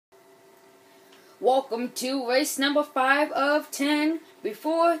Welcome to race number 5 of 10.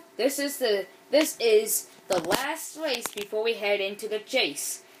 This is the last race before we head into the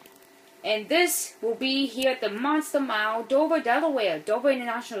chase. And this will be here at the Monster Mile, Dover, Delaware, Dover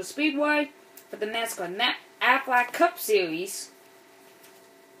International Speedway for the NASCAR Aflac Cup Series.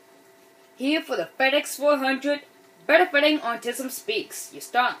 Here for the FedEx 400, benefiting Autism Speaks. Your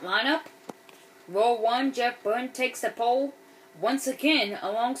start lineup: row 1, Jeff Byrne takes the pole once again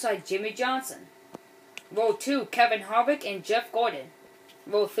alongside Jimmy Johnson. Row 2, Kevin Harvick and Jeff Gordon.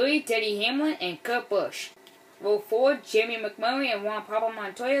 Row 3, Denny Hamlin and Kurt Busch. Row 4, Jamie McMurray and Juan Pablo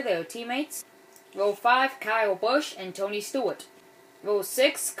Montoya, their teammates. Row 5, Kyle Busch and Tony Stewart. Row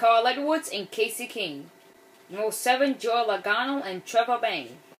 6, Carl Edwards and Casey King. Row 7, Joe Logano and Trevor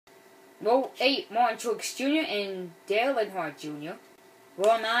Bayne. Row 8, Martin Truex Jr. and Dale Earnhardt Jr.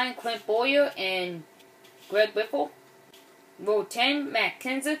 Row 9, Clint Bowyer and Greg Biffle. Row 10, Matt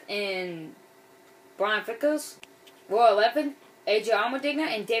Kenseth and Brian Vickers. Row 11, AJ Allmendinger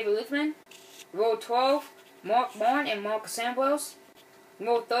and David Luthman. Row 12, Mark Martin and Marcus Ambrose.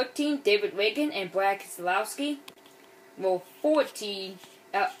 Row 13, David Reagan and Brad Keselowski. Row 14,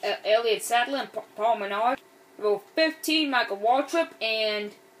 Elliott Sadler and Paul Menard. Row 15, Michael Waltrip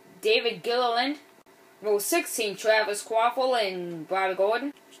and David Gilliland. Row 16, Travis Kvapil and Bobby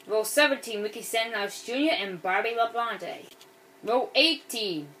Gordon. Row 17, Ricky Stenhouse Jr. and Bobby Labonte. Row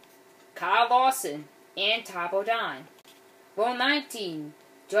 18, Kyle Larson and Ty Bodine. Row 19,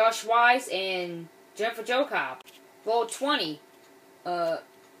 Josh Wise and Jennifer Joe. Row 20,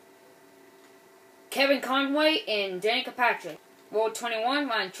 Kevin Conway and Danica Patrick. Row 21,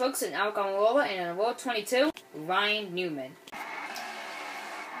 Ryan Truex and Al Almirola. And row 22, Ryan Newman.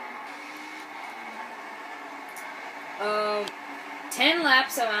 10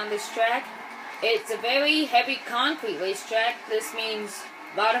 laps around this track. It's a very heavy concrete racetrack. This means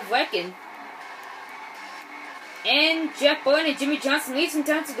a lot of wrecking. And Jeff Byrne and Jimmy Johnson leads them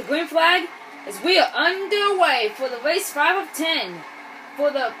down to the green flag as we are underway for the race 5 of 10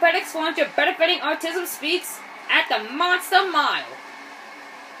 for the FedEx 400 benefiting Autism Speaks at the Monster Mile.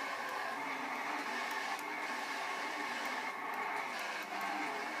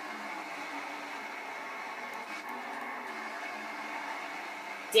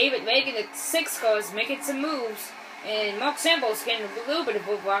 David Reagan, the 6 car, is making some moves, and Mark Sambo's getting a little bit of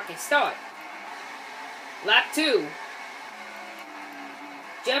a rocky start. Lap 2.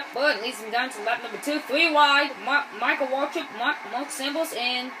 Jeff Byrne leads him down to lap number 2. 3 wide, Michael Waltrip, Mark Samples,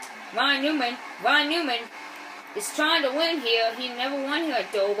 and Ryan Newman. Ryan Newman is trying to win here. He never won here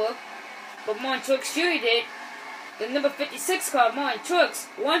at Dover, but Martin Truex Jr. did. The number 56 car, Martin Truex,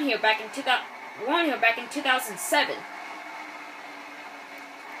 won here back in 2007.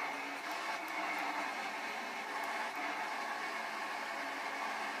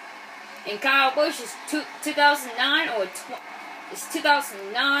 And Kyle Busch is 2009 or it's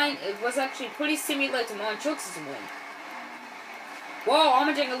 2009. It was actually pretty similar to Martin Truex's win. Whoa,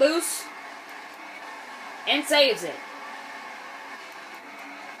 Allmendinger loose and saves it.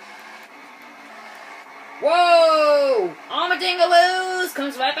 Whoa, Allmendinger loose,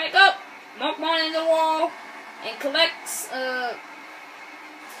 comes right back up. Mark Martin in the wall and collects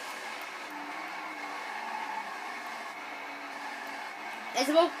as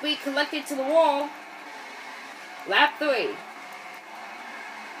it will be collected to the wall. Lap 3.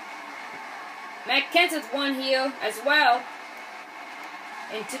 Matt Kenseth won here as well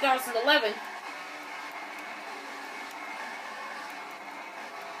in 2011.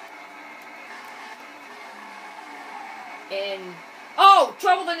 And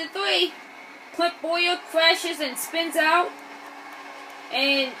trouble in the 3. Clint Bowyer crashes and spins out.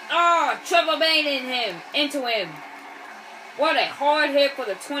 And Trevor Bayne into him. What a hard hit for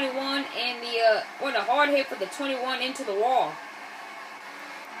the 21 and what a hard hit for the 21 into the wall.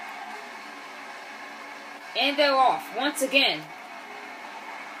 And they're off once again.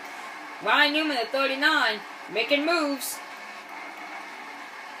 Ryan Newman at 39 making moves.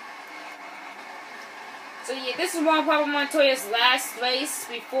 So yeah, this is Juan Pablo Montoya's last race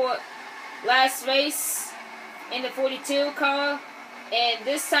in the 42 car, and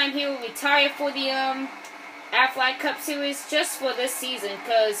this time he will retire for the Aflac Cup Series just for this season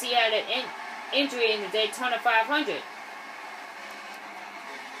because he had an injury in the Daytona 500.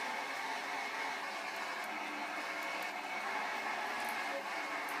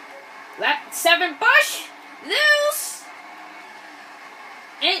 Lap 7, Busch loose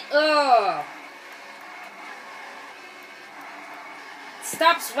and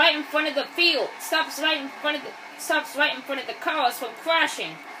stops right in front of the field. Stops right in front of the cars from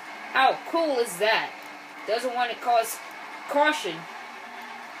crashing. How cool is that? Doesn't want to cause caution.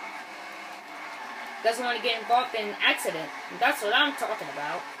 doesn't want to get involved in an accident. That's what I'm talking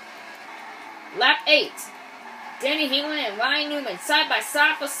about. Lap 8. Denny Hamlin and Ryan Newman side by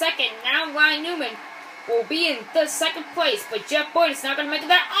side for second. Now Ryan Newman will be in the second place, but Jeff Burton's not going to make it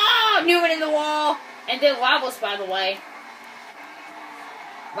that. Oh, Newman in the wall. And they're rivals, by the way.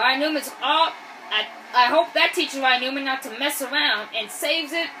 Ryan Newman's up. I hope that teaches Ryan Newman not to mess around and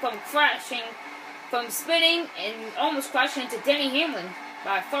saves it from crashing, from spinning and almost crashing into Denny Hamlin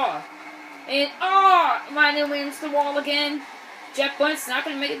by far. And Ryan Newman into the wall again. Jeff Burton's not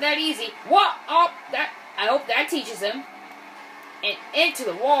going to make it that easy. What? Oh, that. I hope that teaches him. And into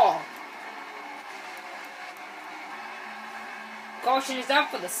the wall. Caution is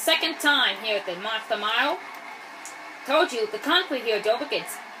out for the second time here at the Monster Mile. Told you, the concrete here, Dover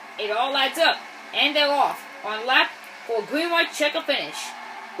gets it all adds up. And they're off on lap for a green-white checker finish.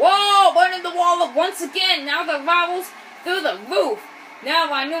 Whoa! Burning the wall up once again. Now the rivals through the roof. Now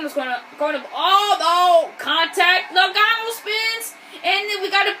Ryan Newman's going to no! Contact. Logano spins. And then we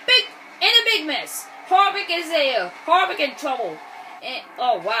got a big miss. Harvick is there. Harvick in trouble. And,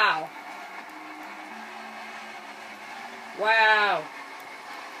 oh, wow. Wow.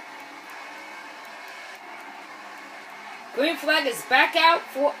 Green flag is back out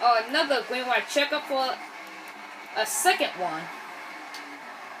for another green-white checkup for a second one.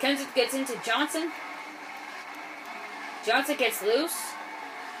 Kenseth gets into Johnson. Johnson gets loose.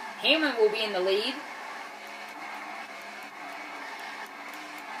 Hamlin will be in the lead.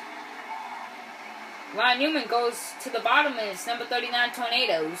 Ryan Newman goes to the bottom and it's number 39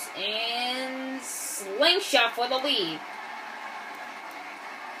 Tornadoes. And slingshot for the lead.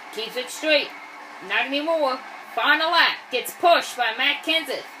 Keeps it straight. Not anymore. Final lap. Gets pushed by Matt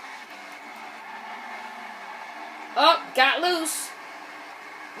Kenseth. Oh, got loose.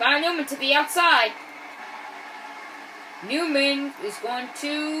 Ryan Newman to the outside. Newman is going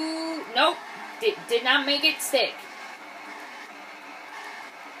to... Nope. Did not make it stick.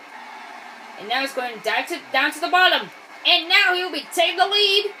 And now he's going to dive down to the bottom. And now he'll be taking the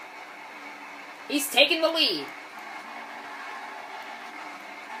lead. He's taking the lead.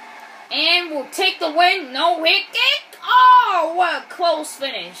 And will take the win. No hit kick. Oh, what a close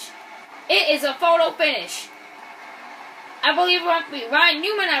finish. It is a photo finish. I believe it will be Ryan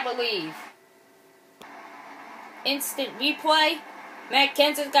Newman, I believe. Instant replay. Matt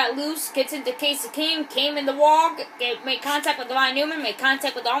Kenseth got loose, gets into Casey King, came in the wall, made contact with Ryan Newman, made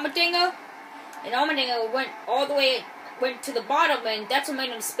contact with Allmendinger. And Allmendinger went to the bottom, and that's what made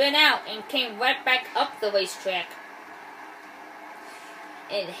him spin out and came right back up the racetrack.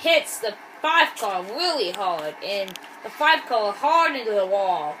 And hits the 5 car really hard, and the 5 car hard into the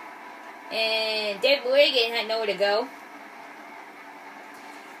wall. And David Reagan had nowhere to go.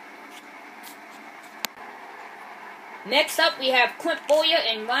 Next up, we have Clint Bowyer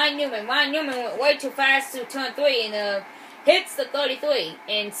and Ryan Newman. Ryan Newman went way too fast to turn 3 and hits the 33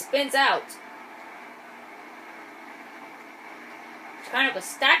 and spins out. Kind of a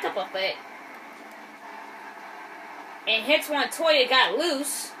stack up of it. And hits one Toya got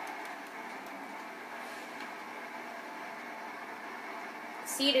loose.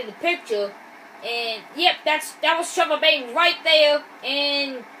 See it in the picture. And yep, that was Trevor Bayton right there.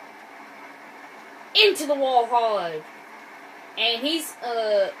 And into the wall hard. And he's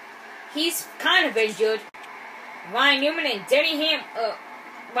kind of injured. Ryan Newman and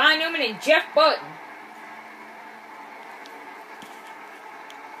Ryan Newman and Jeff Burton.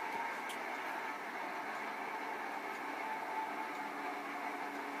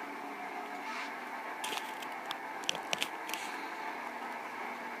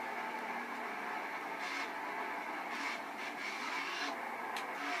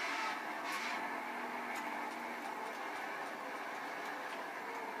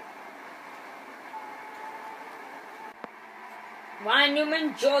 Ryan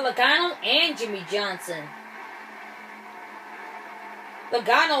Newman, Joe Logano, and Jimmy Johnson.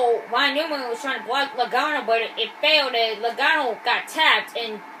 Ryan Newman was trying to block Logano, but it failed. And Logano got tapped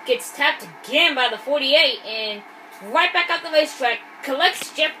and gets tapped again by the 48 and right back up the racetrack,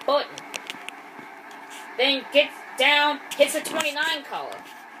 collects Jeff Burton. Then gets down, hits the 29 collar.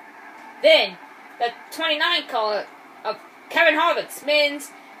 Then the 29 collar of Kevin Harvick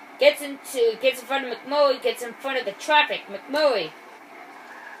spins, gets in front of McMurray, gets in front of the traffic. McMurray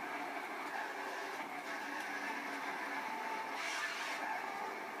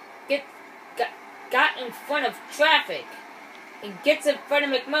got in front of traffic and gets in front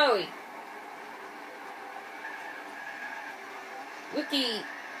of McMurray. Ricky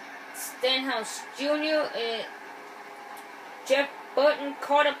Stenhouse Jr. and Jeff Burton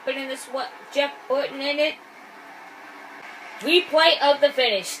caught up in this. Jeff Burton in it. Replay of the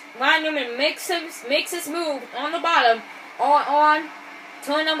finish. Ryan Newman makes his move on the bottom on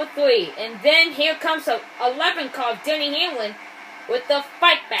turn number 3. And then here comes a 11 car of Denny Hamlin with the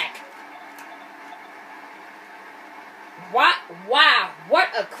fight back. Wow, what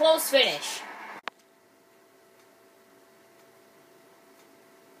a close finish.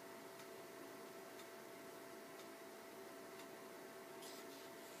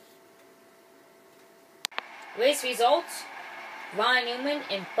 Race results: Ryan Newman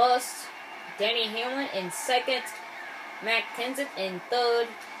in first, Denny Hamlin in second, Matt Kenseth in third,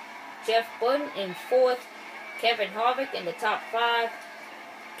 Jeff Burton in fourth, Kevin Harvick in the top 5,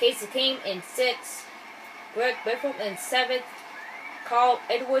 Casey Kane in 6th, Greg Biffle in 7th, Carl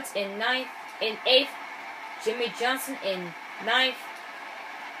Edwards in 8th, Jimmy Johnson in 9th,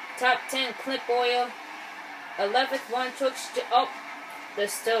 top 10 Clint Boyer, 11th Ron Truex. Oh, they're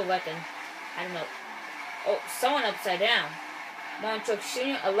still wrecking. I don't know. Oh, someone upside down. Ron Truex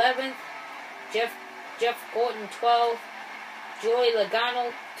Jr. 11th, Jeff Gordon 12th, Joey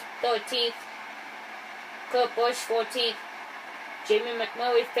Logano 13th, Kurt Busch 14th, Jamie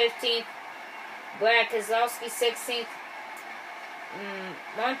McMurray 15th, Brad Keselowski 16th,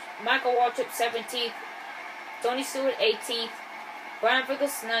 Michael Waltrip 17th, Tony Stewart 18th, Brian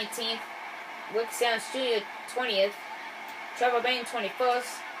Vickers 19th, Rick Stenhouse Jr. 20th, Trevor Bayne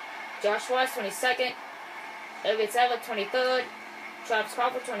 21st, Josh Wise 22nd, Elliott Sadler 23rd, Travis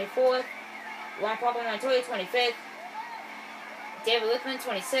Crawford 24th, Ron Papa Montoya 25th, David Lippman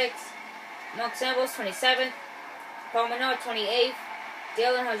 26th, Mark Samuels 27th, Paul Menard 28th,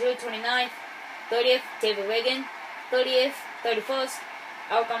 Dale Earnhardt 29th, 30th, David Reagan 30th, 31st,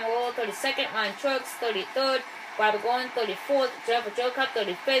 Al Alcamarola 32nd, Ryan Truex 33rd, Robert Gordon 34th, Jennifer Joe Cup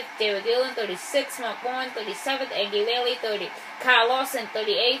 35th, David Gillen 36th, Mark Warren 37th, Andy Laley 30th, Kyle Larson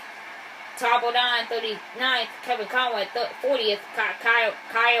 38th, Todd Bodine 39th, Kevin Conway 40th,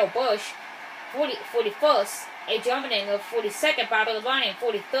 Kyle Busch 41st, A.J. Allmendinger 42nd, Bobby Labonte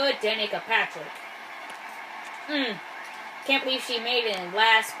 43rd, Danica Patrick. Can't believe she made it in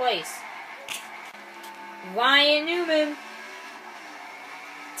last place. Ryan Newman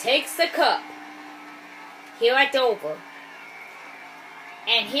takes the cup here at Dover.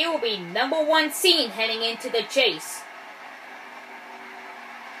 And he will be number 1 seed heading into the chase.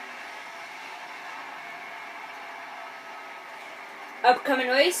 Upcoming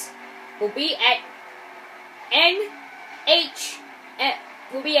race will be at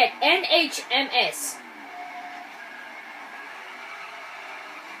NHMS.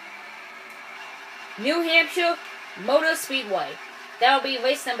 New Hampshire Motor Speedway. That will be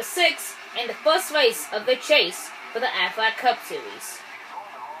race number 6 and the first race of the chase for the Aflac Cup Series.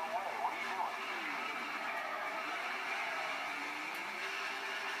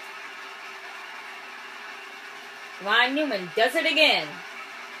 Ryan Newman does it again.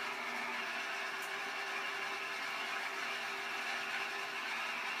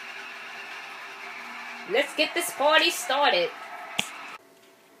 Let's get this party started.